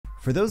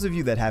For those of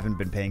you that haven't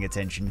been paying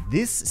attention,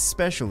 this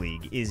Special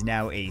League is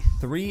now a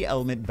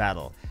 3-element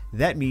battle.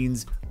 That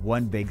means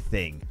one big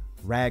thing.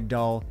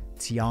 Ragdoll,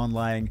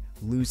 Tianlang,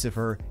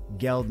 Lucifer,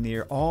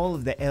 Geldnir, all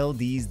of the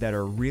LDs that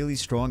are really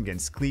strong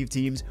against Cleave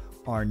teams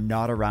are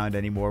not around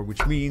anymore,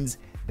 which means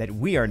that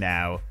we are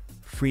now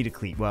free to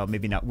cleave. Well,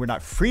 maybe not. We're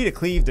not free to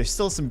cleave. There's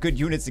still some good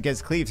units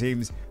against Cleave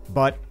teams,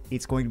 but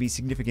it's going to be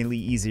significantly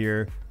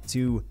easier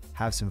to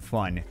have some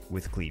fun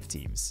with Cleave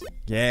teams.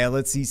 Yeah,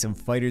 let's see some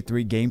Fighter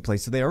 3 gameplay.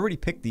 So they already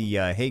picked the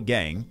Hey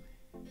Gang.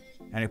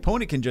 An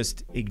opponent can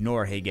just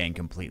ignore Hey Gang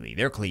completely.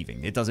 They're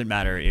cleaving. It doesn't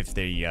matter if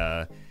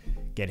they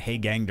get Hey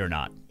Ganged or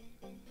not.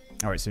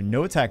 Alright, so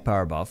no attack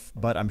power buff,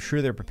 but I'm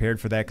sure they're prepared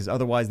for that because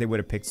otherwise they would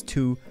have picked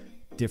 2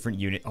 different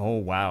units. Oh,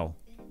 wow.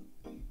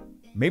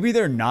 Maybe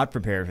they're not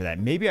prepared for that.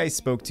 Maybe I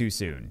spoke too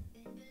soon.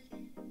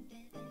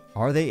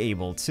 Are they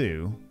able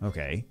to?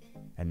 Okay.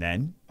 And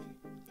then?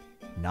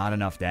 Not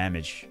enough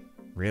damage.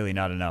 Really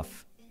not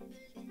enough.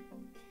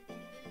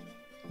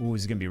 Ooh,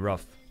 this is going to be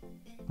rough.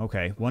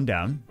 Okay, 1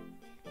 down.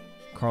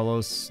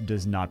 Carlos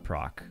does not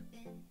proc.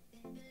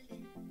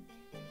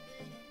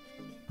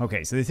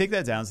 Okay, so they take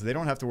that down, so they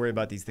don't have to worry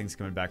about these things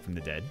coming back from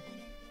the dead.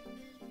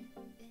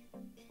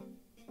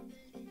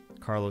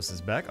 Carlos is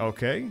back.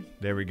 Okay,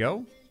 there we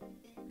go.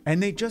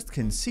 And they just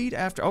concede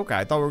after... Okay,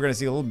 I thought we were going to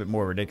see a little bit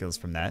more ridiculous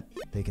from that.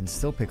 They can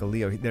still pick a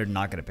Leo. They're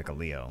not going to pick a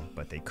Leo,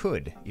 but they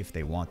could if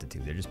they wanted to.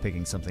 They're just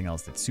picking something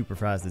else that's super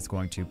fast that's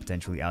going to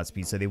potentially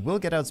outspeed. So they will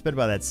get outsped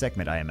by that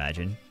segment, I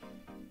imagine.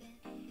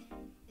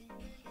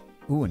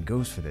 Ooh, and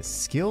goes for the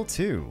skill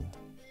too.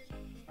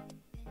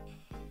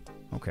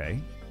 Okay.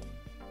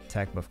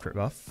 Attack buff, crit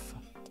buff.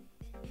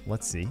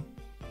 Let's see.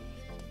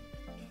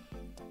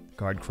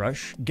 Guard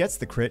crush. Gets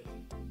the crit,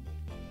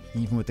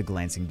 even with the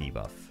glancing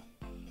debuff.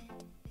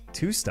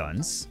 2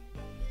 stuns.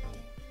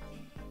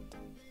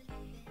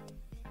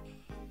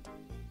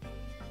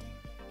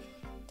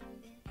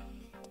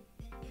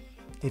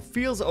 It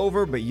feels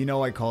over, but you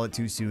know I call it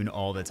too soon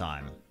all the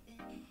time.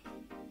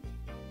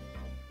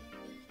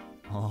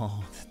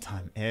 All the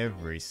time.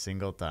 Every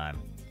single time.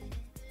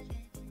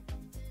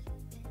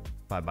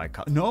 Bye-bye,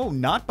 Kali. No,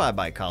 not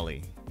bye-bye,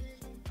 Kali.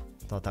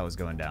 Thought that was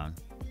going down.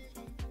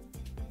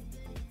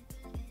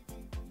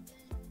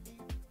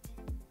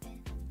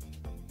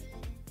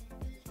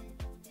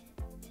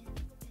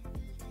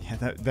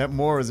 Yeah, that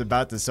Moore was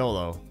about to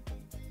solo.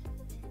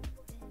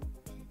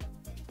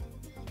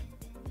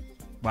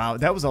 Wow,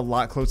 that was a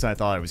lot closer than I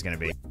thought it was going to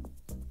be.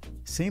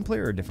 Same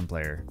player or a different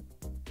player?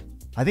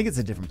 I think it's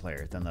a different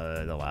player than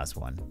the last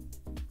one.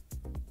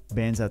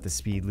 Bans out the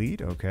speed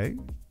lead. Okay.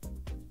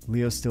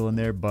 Leo's still in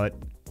there, but...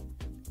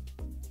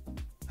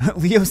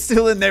 Leo's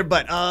still in there,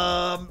 but...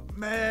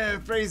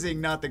 Man, phrasing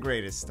not the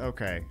greatest.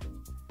 Okay.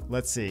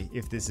 Let's see.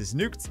 If this is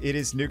nuked, it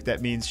is nuked.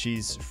 That means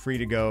she's free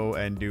to go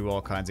and do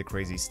all kinds of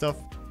crazy stuff.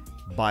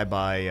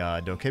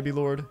 Bye-bye, Dokebi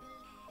Lord.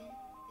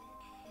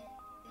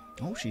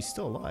 Oh, she's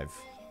still alive.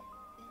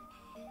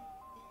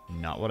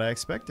 Not what I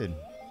expected.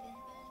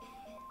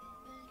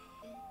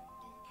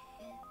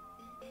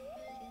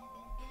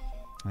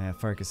 Yeah,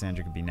 Fire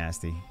Cassandra could be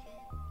nasty.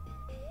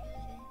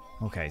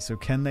 Okay, so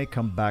can they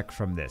come back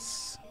from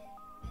this?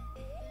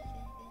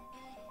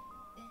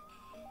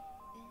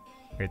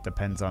 It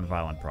depends on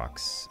violent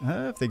procs.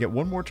 If they get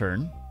 1 more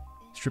turn.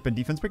 Strip and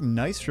defense pick.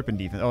 Nice strip and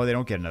defense. Oh, they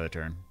don't get another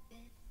turn.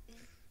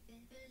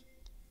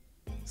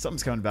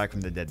 Something's coming back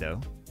from the dead,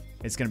 though.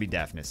 It's going to be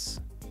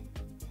Daphnis.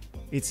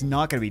 It's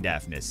not going to be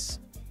Daphnis.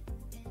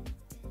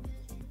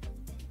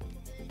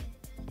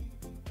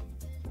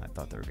 I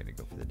thought they were going to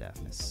go for the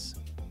Daphnis.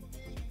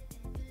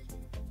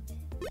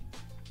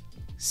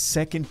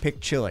 Second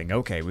pick Chilling.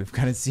 Okay, we've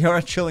got a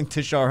Ciara Chilling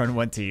Tishar on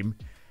one team.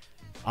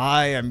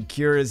 I am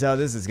curious how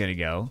this is going to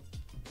go.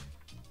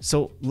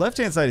 So,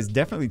 left-hand side is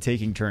definitely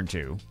taking turn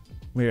 2.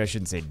 Maybe I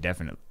shouldn't say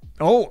definitely.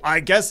 Oh, I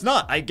guess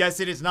not. I guess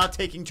it is not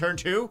taking turn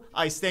 2.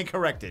 I stand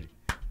corrected.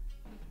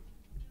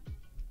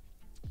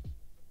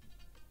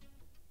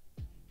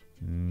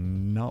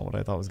 Not what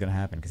I thought was going to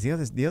happen. Because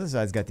the other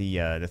side's got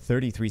the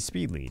 33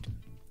 speed lead.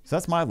 So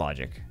that's my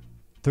logic.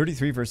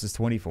 33 versus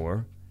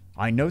 24.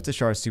 I know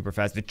Tishar is super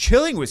fast, but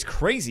Chilling was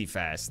crazy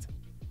fast.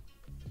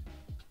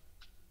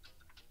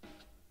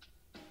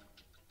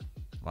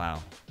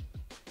 Wow.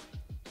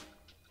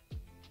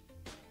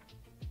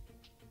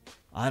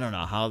 I don't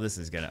know how this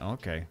is gonna...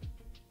 Okay.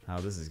 How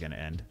this is gonna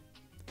end.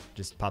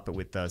 Just pop it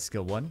with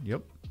skill 1.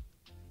 Yep.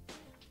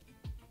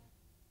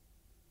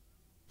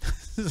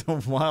 This is a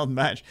wild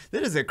match.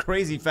 That is a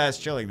crazy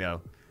fast Chilling,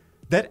 though.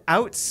 That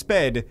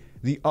outsped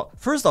the...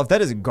 first off,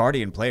 that is a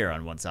Guardian player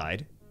on one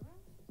side.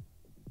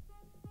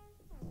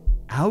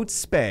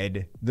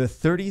 Outsped the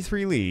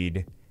 33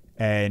 lead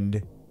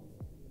and...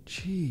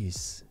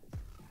 Jeez.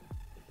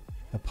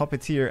 The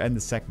Puppeteer and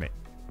the Sekhmet.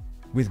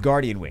 With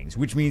Guardian Wings,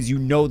 which means you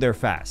know they're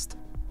fast.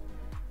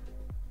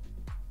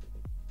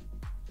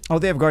 Oh,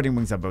 they have Guardian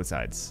Wings on both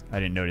sides. I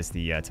didn't notice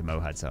the Tamo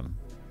had some.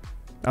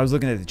 I was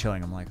looking at the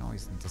Chilling. I'm like, oh, he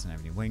doesn't have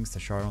any wings.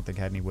 Tishar, I don't think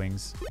had any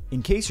wings.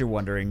 In case you're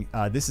wondering,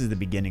 this is the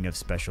beginning of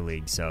Special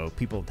League, so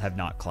people have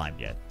not climbed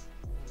yet.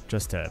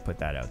 Just to put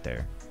that out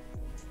there.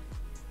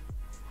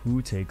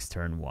 Who takes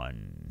turn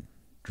 1?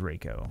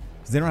 Draco.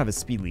 Because they don't have a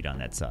speed lead on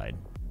that side.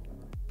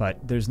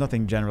 But there's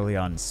nothing generally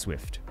on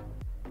Swift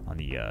on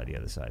the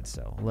other side.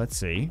 So let's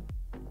see.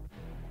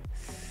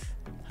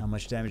 How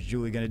much damage is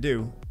Julie going to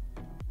do?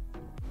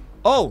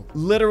 Oh,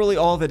 literally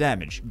all the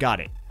damage. Got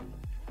it.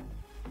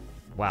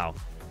 Wow.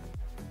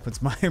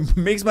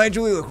 Makes my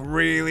Julie look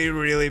really,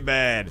 really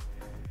bad.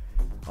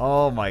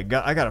 Oh my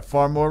god. I gotta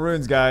farm more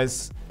runes,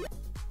 guys.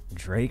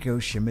 Draco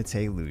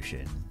Shimate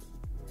Lucian.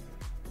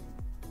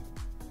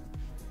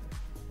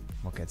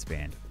 What gets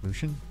banned?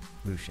 Lucian?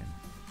 Lucian.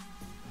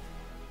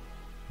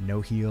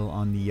 No heal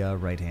on the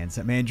right hand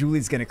side. Man,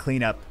 Julie's gonna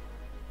clean up.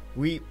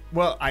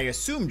 Well, I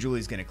assume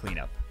Julie's gonna clean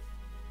up.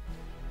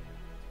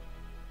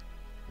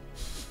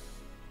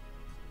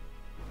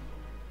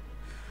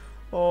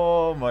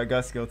 Oh my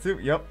god, skill 2.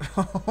 Yep.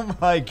 Oh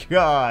my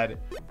god.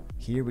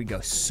 Here we go.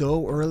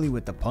 So early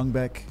with the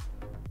Pungbeck.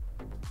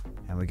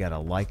 And we got a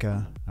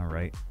Leica.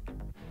 Alright.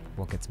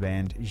 What gets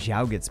banned?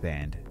 Zhao gets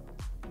banned.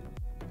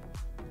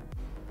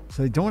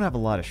 So they don't have a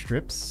lot of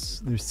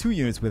strips. There's 2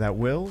 units without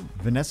Will.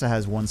 Vanessa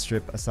has 1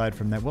 strip aside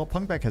from that. Well,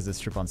 Pungbeck has a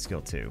strip on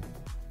skill 2.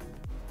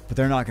 But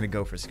they're not going to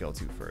go for skill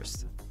 2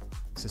 first.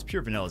 So this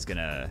pure vanilla is going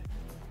to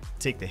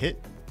take the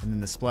hit. And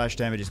then the splash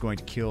damage is going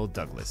to kill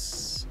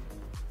Douglas.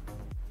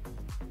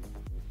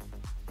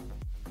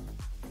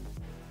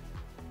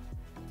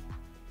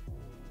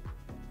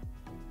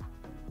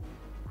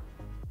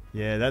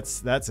 Yeah,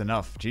 that's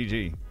enough.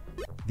 GG.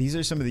 These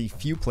are some of the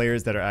few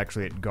players that are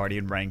actually at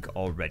Guardian rank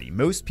already.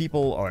 Most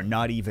people are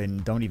don't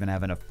even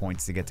have enough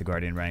points to get to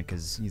Guardian rank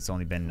because it's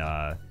only been,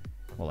 well,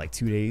 like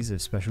 2 days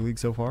of Special League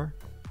so far.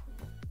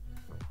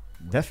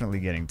 Definitely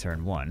getting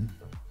turn 1.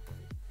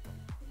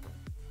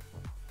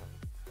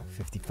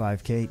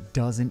 55k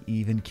doesn't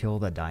even kill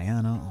the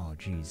Diana. Oh,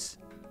 jeez.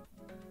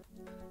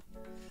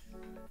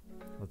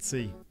 Let's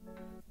see.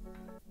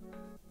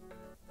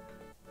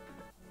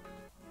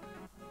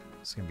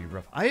 It's going to be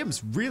rough. I am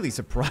really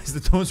surprised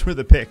that those were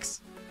the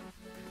picks.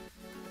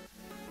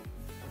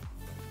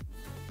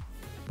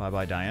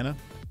 Bye-bye, Diana.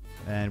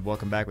 And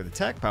welcome back with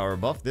attack power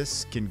buff.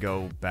 This can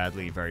go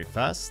badly very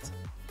fast.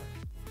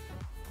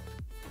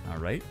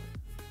 Alright.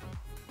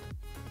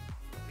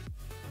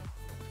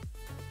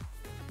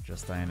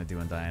 Just Diana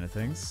doing Diana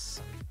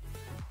things.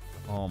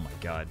 Oh my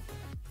god.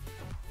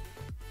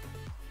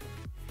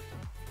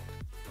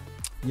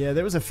 Yeah,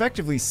 there was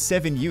effectively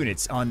 7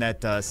 units on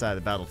that side of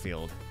the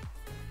battlefield.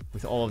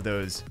 With all of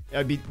those,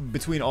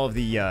 between all of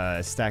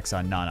the stacks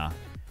on Nana,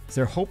 so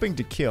they're hoping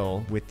to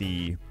kill with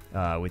the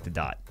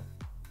dot.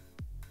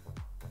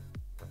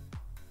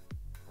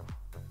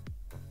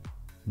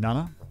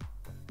 Nana,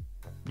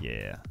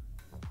 yeah,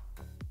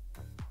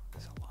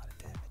 there's a lot of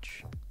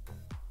damage.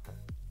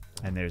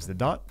 And there's the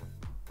dot.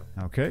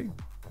 Okay,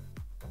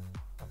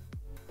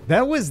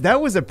 that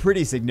was a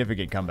pretty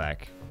significant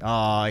comeback.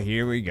 Ah,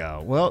 here we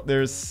go. Well,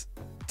 there's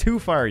 2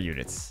 fire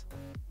units.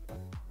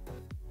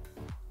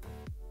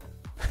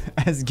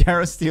 As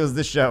Garo steals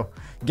the show.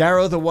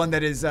 Garo, the one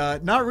that is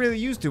not really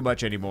used too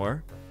much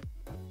anymore.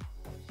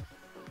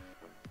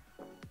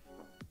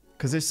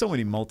 Because there's so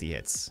many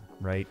multi-hits,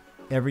 right?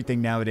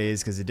 Everything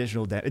nowadays, because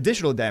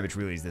additional damage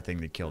really is the thing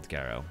that killed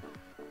Garo.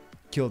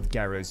 Killed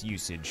Garo's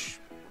usage.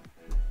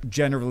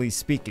 Generally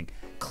speaking.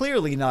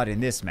 Clearly not in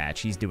this match.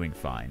 He's doing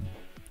fine.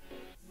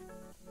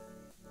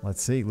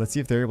 Let's see. Let's see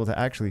if they're able to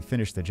actually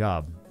finish the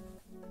job.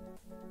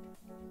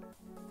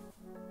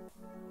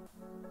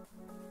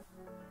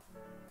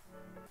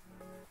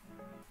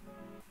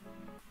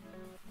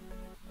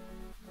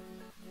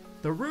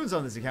 The runes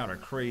on this account are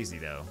crazy,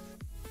 though.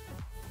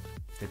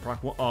 If they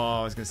proc oh,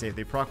 I was going to say, if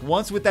they proc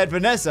once with that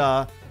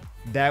Vanessa,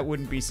 that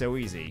wouldn't be so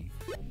easy.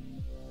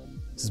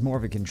 This is more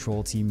of a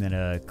control team than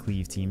a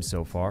Cleave team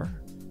so far.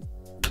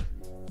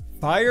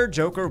 Fire,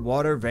 Joker,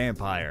 Water,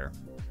 Vampire.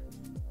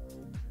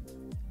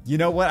 You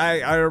know what?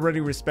 I already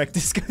respect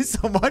this guy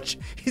so much.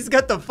 He's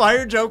got the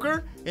Fire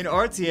Joker in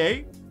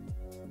RTA.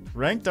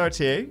 Ranked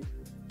RTA.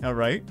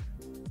 Alright.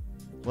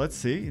 Let's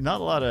see.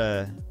 Not a lot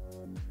of...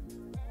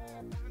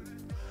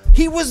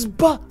 He was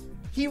buffed.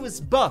 He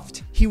was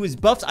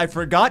buffed. I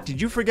forgot.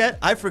 Did you forget?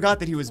 I forgot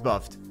that he was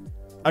buffed.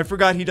 I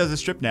forgot he does a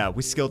strip now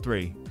with skill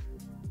 3.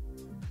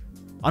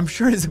 I'm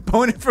sure his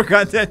opponent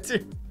forgot that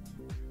too.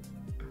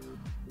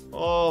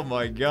 Oh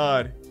my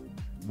god.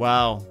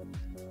 Wow.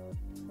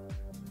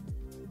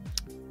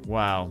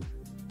 Wow.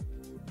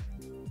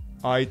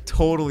 I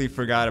totally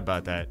forgot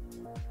about that.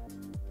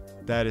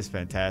 That is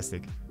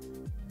fantastic.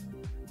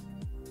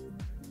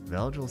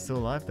 Velgel's still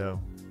alive though.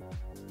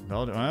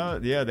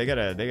 Well, yeah, they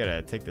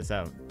gotta take this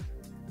out.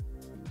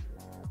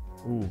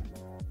 Ooh.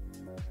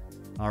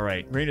 All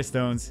right, Rain of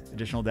Stones,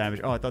 additional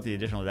damage. Oh, I thought the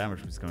additional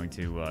damage was going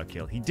to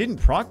kill. He didn't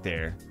proc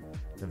there.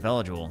 The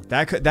Veligel.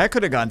 That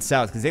could have gone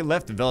south because they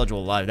left the Veligel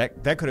alive.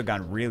 That could have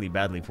gone really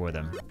badly for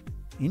them.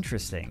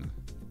 Interesting.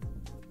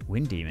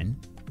 Wind Demon.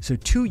 So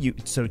two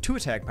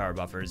attack power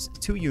buffers,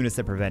 2 units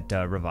that prevent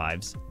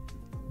revives.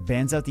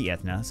 Bans out the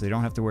Ethna, so they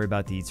don't have to worry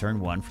about the turn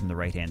 1 from the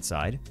right hand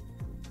side.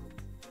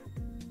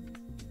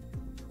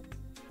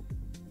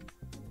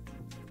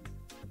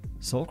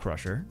 Soul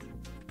Crusher.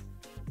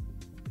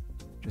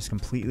 Just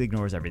completely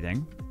ignores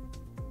everything.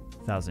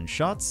 1,000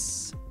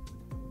 shots.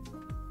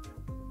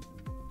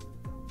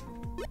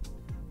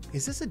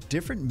 Is this a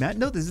different match?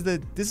 No, this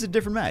is a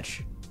different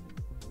match.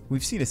 We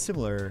just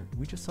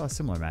saw a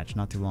similar match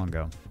not too long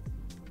ago.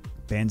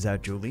 Bans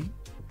out Julie.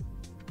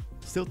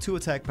 Still 2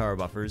 attack power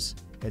buffers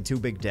and 2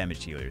 big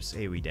damage dealers,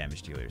 AoE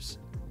damage dealers.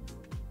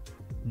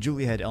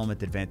 Julie had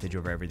element advantage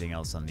over everything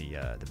else on the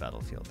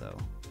battlefield though.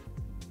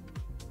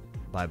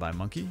 Bye bye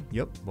monkey.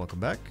 Yep, welcome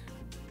back.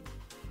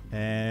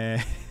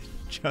 And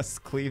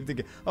just cleave the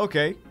game.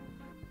 Okay.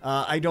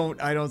 I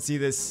don't see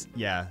this.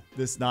 Yeah,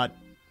 this not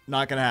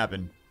gonna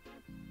happen.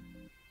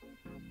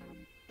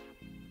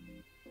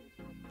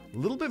 A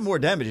little bit more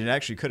damage than it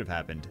actually could have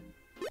happened.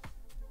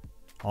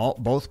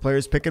 Both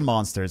players picking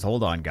monsters.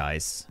 Hold on,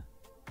 guys.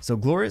 So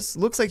Glorious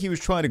looks like he was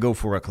trying to go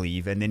for a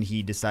cleave, and then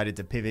he decided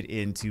to pivot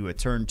into a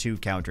turn 2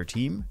 counter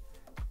team.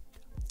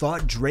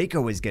 Thought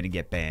Draco is gonna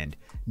get banned.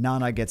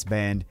 Nana gets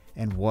banned,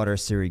 and Water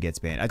Siri gets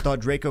banned. I thought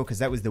Draco because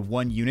that was the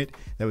one unit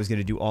that was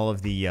gonna do all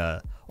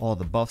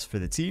the buffs for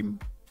the team.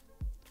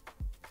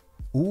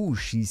 Ooh,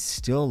 she's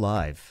still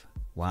alive.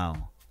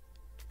 Wow.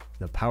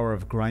 The power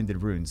of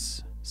grinded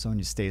runes.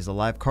 Sonya stays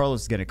alive.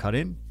 Carlos is going to cut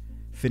in.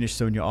 Finish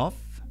Sonya off.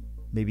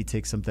 Maybe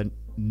take something.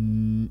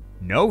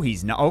 No,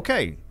 he's not.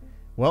 Okay.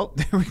 Well,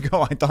 there we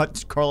go. I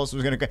thought Carlos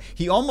was going to cut.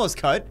 He almost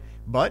cut,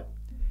 but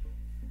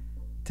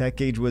tech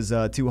gauge was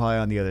too high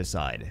on the other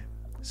side.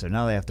 So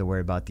now they have to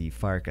worry about the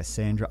Fire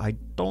Cassandra. I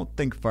don't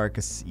think Fire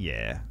Cassandra.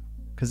 Yeah.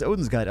 Because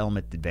Odin's got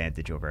element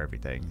advantage over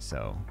everything.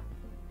 So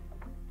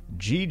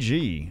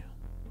GG.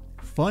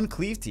 Fun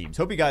Cleave teams.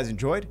 Hope you guys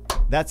enjoyed.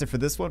 That's it for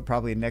this one.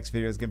 Probably the next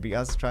video is going to be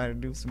us trying to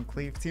do some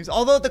Cleave teams.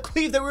 Although the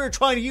Cleave that we were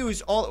trying to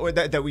use,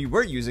 that we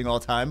were using all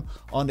the time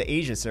on the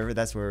Asia server,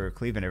 that's where we're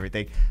cleaving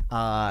everything,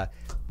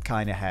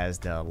 kind of has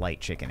the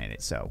light chicken in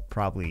it. So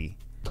probably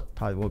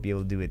won't be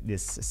able to do it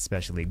this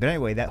special league. But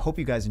anyway, hope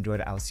you guys enjoyed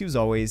it. I'll see you as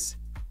always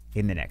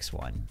in the next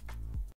one.